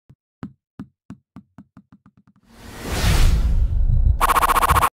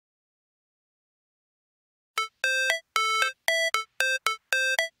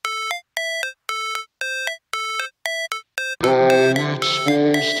it's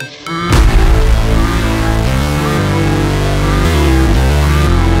supposed to feel.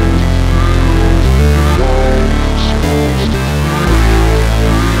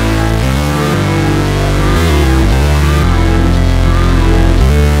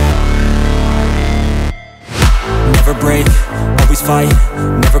 Never break, always fight,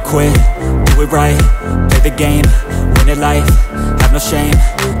 never quit, do it right, play the game, win it life, have no shame,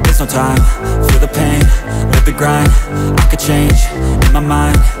 there's no time, feel the pain, live the grind, I could change, in my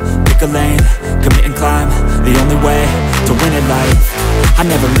mind, pick a lane, commit and climb, the only way to win it life. I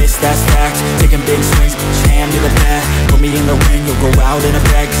never miss, that's fact, taking big swings, put your hand to the bat, put me in the ring, you'll go out in a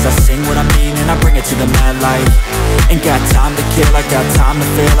bag, cause I sing what I mean and I bring it to the mad light. Ain't got time to kill, I got time to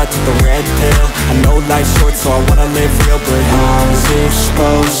feel, I took the red pill, I know life's short so I wanna live real, but how's it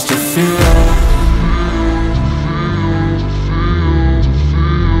supposed to feel?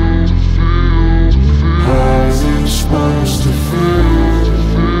 How's it supposed to feel?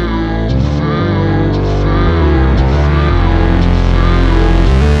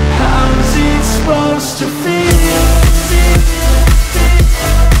 How's it supposed to feel?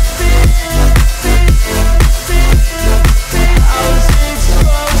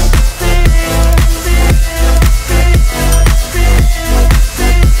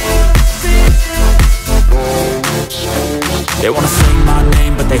 They wanna sing my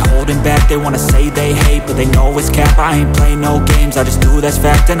name, but they holding back. They wanna say they hate, but they know it's cap. I ain't play no games, I just do that's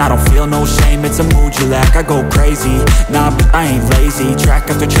fact. And I don't feel no shame, it's a mood you lack. I go crazy, nah, but I ain't lazy. Track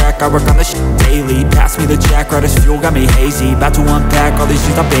after track, I work on this shit daily. Pass me the jack, right as fuel, got me hazy. About to unpack all these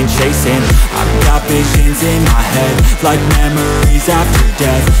things I've been chasing. I've got visions in my head, like memories after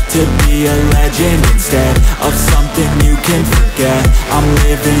death. To be a legend instead of something you can forget. I'm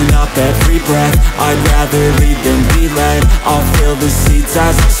living up every breath, I'd rather lead than be led. I'll fill the seats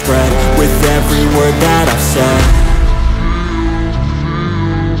as I spread with every word that I've said.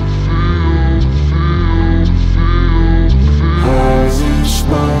 How's it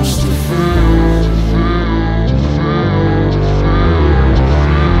supposed to feel?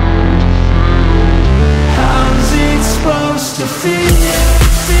 How's it supposed to feel?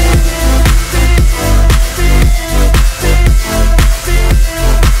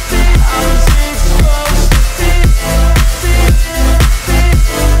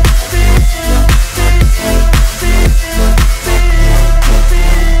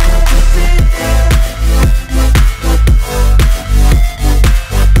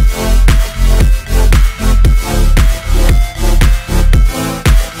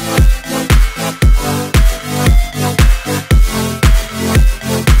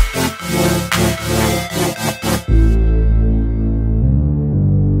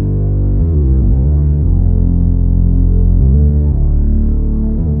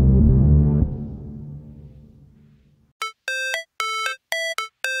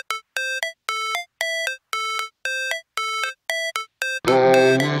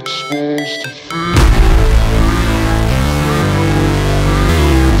 How it's supposed to feel?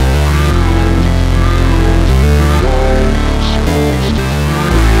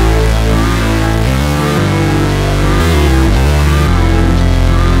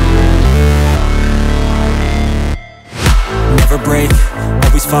 Never break,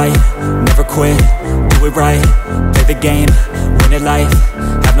 always fight, never quit, do it right, play the game, win it life,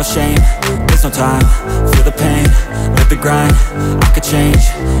 have no shame, there's no time, feel the pain, live the grind, I could change,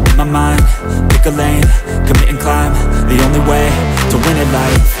 in my mind, pick a lane, commit and climb, the only way to win it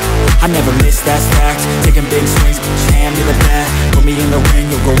life. I never miss, that's fact, taking big swings, put your hand to the bat, put me in the ring,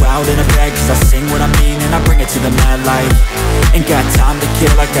 you'll go out in a bag, cause I sing what I mean and I bring it to the mad light. Ain't got time to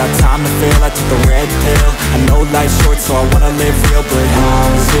kill, I got time to feel, I took the red pill, I know life's short so I wanna live real, but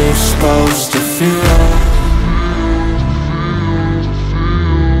how's it supposed to feel?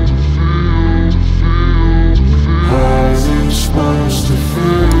 How's it supposed to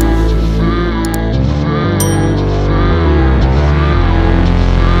feel?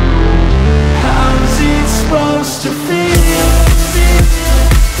 How's it supposed to feel?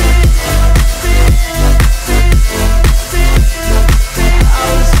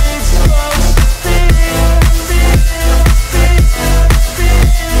 How's it supposed to feel?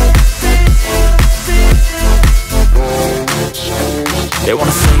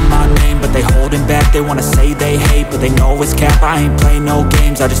 say my name, but they holding back. They wanna say they hate, but they know it's cap. I ain't play no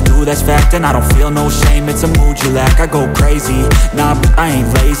games, I just do that's fact. And I don't feel no shame, it's a mood you lack. I go crazy, nah, but I ain't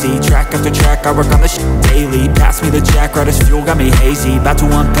lazy. Track after track, I work on this shit daily. Pass me the jack, right as fuel, got me hazy. About to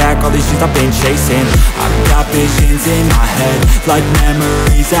unpack all these things I've been chasing. I've got visions in my head, like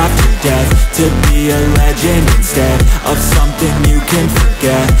memories after death. To be a legend instead of something you can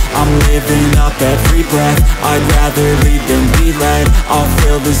forget. I'm living up every breath, I'd rather lead than be led. I'll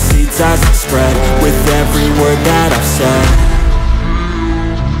fill the seats as I spread, with every word that I've said.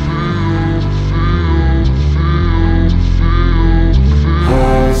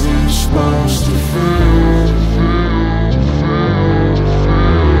 How's it supposed to feel?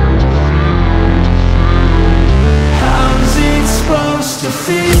 How's it supposed to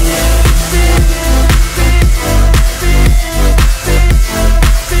feel?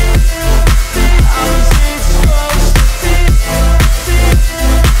 How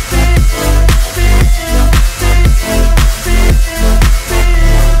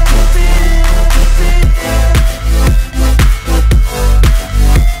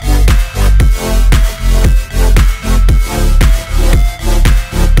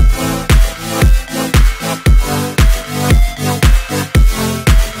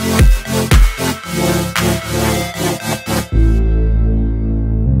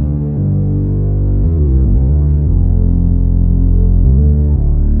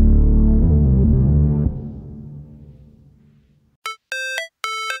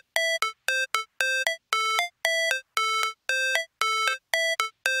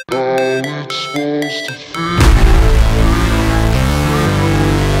it's supposed to feel?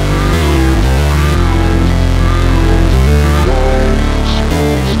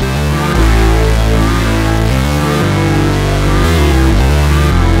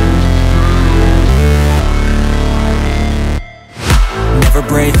 Never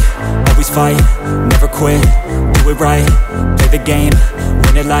break, always fight, never quit, do it right, play the game,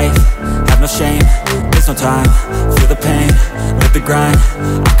 win it life, have no shame, there's no time, feel the pain, live the grind,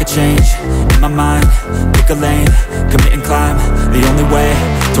 I could change, in my mind, pick a lane, commit and climb, the only way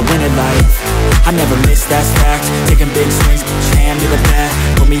to win it life. I never miss, that's fact, taking big swings, put your hand to the bat,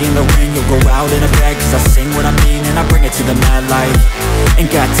 put me in the ring, you'll go out in a bag, cause I sing what I mean and I bring it to the mad light. Ain't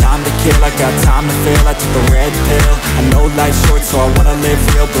got time to kill, I got time to feel, I took the red pill, I know life's short so I wanna live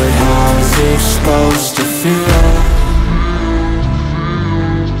real, but how is it supposed to feel?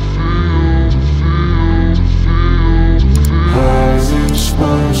 How's it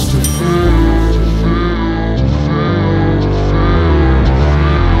supposed to feel?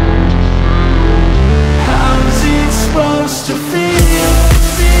 How's it supposed to feel?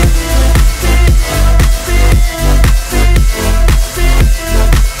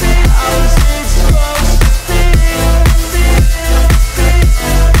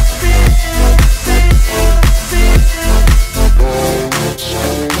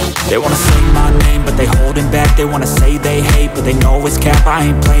 They wanna say my name, but they holding back. They wanna say they hate, but they know it's cap. I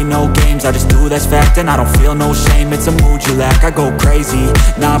ain't play no games, I just do that's fact. And I don't feel no shame, it's a mood you lack. I go crazy,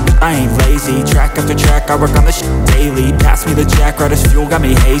 nah, but I ain't lazy. Track after track, I work on this shit daily. Pass me the jack, right as fuel, got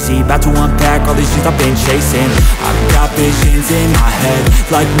me hazy. About to unpack all these things I've been chasing. I've got visions in my head,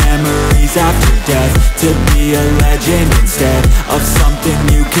 like memories after death. To be a legend instead of something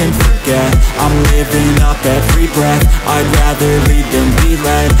you can forget. I'm living up every breath, I'd rather lead than be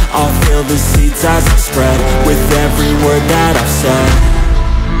led. I'll fill the seats as I spread, with every word that I've said.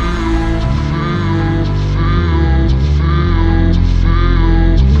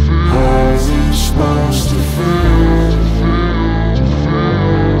 How's it supposed to feel?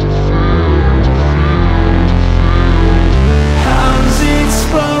 How's it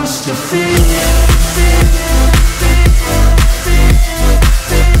supposed to feel?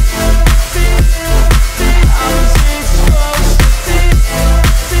 How it's supposed to feel?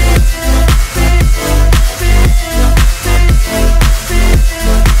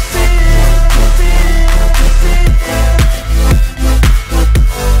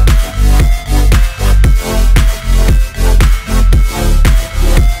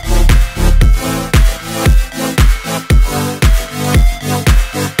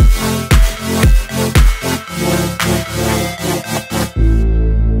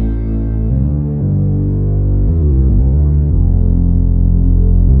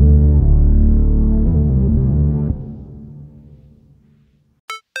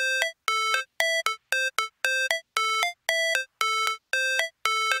 it's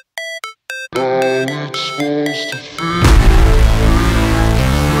supposed to feel?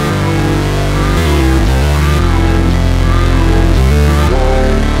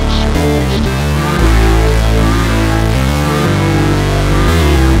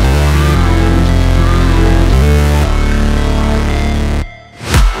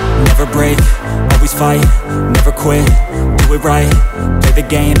 fight, never quit, do it right, play the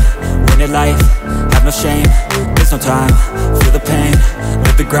game, win it life, have no shame, there's no time, feel the pain,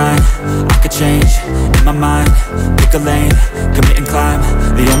 live the grind, I could change, in my mind, pick a lane, commit and climb,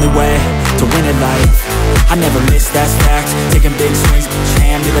 the only way to win it life. I never miss, that's fact, taking big swings, put your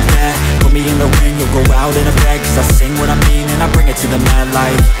hand to the bat, put me in the ring, you'll go out in a bag, cause I sing what I mean and I bring it to the mad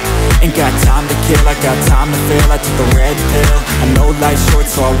light. Ain't got time to kill, I got time to feel, I took the red pill, I know life's short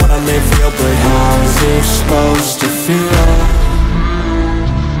so I wanna live real, but how's it supposed to feel?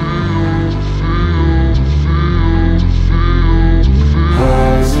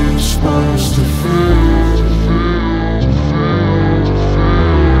 How's it supposed to feel?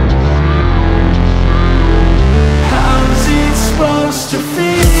 How's it supposed to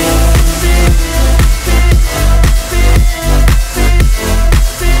feel?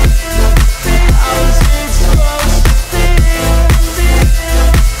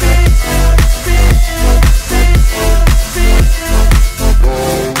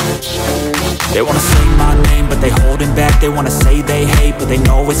 They wanna say my name, but they holding back. They wanna say they hate, but they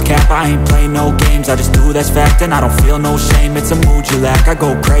know it's cap. I ain't play no games, I just do that's fact. And I don't feel no shame, it's a mood you lack. I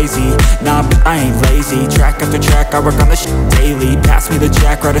go crazy, nah, but I ain't lazy. Track after track, I work on this shit daily. Pass me the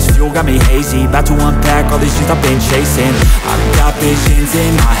jack, right as fuel, got me hazy. About to unpack all these things I've been chasing. I've got visions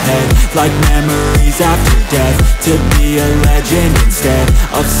in my head, like memories after death. To be a legend instead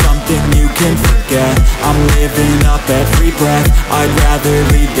of something you can forget. I'm living up every breath, I'd rather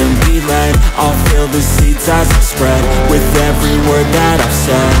lead than be led. I'll fill the seats as I spread with every word that I've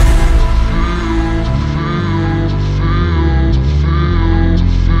said.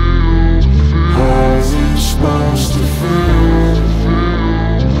 How's it supposed to feel?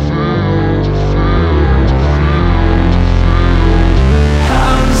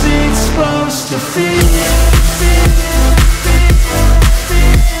 How's it supposed to feel?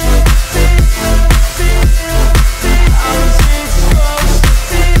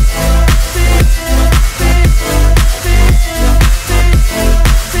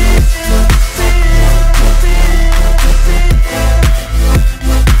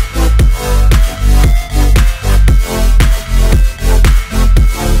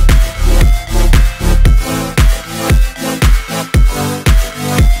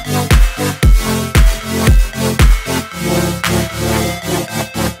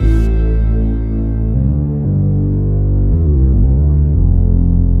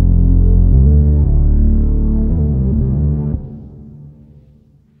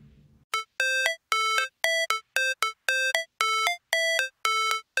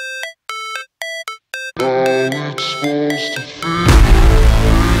 How it's supposed to feel?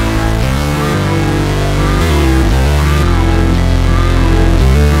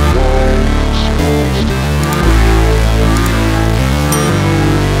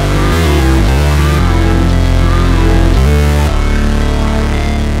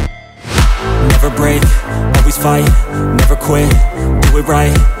 Never break, always fight, never quit, do it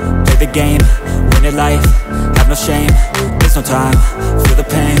right, play the game, win it life, have no shame, there's no time, feel the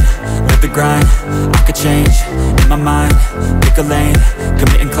pain, live the grind, I could change, in my mind, pick a lane,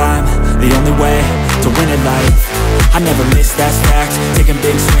 commit and climb, the only way to win it life. I never miss, that's fact, taking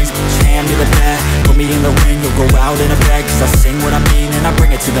big swings, put your hand to the bat, put me in the ring, you'll go out in a bag, cause I sing what I mean and I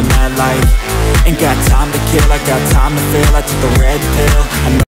bring it to the mad light. Ain't got time to kill, I got time to feel, I took the red pill,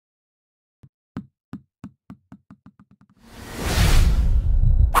 I know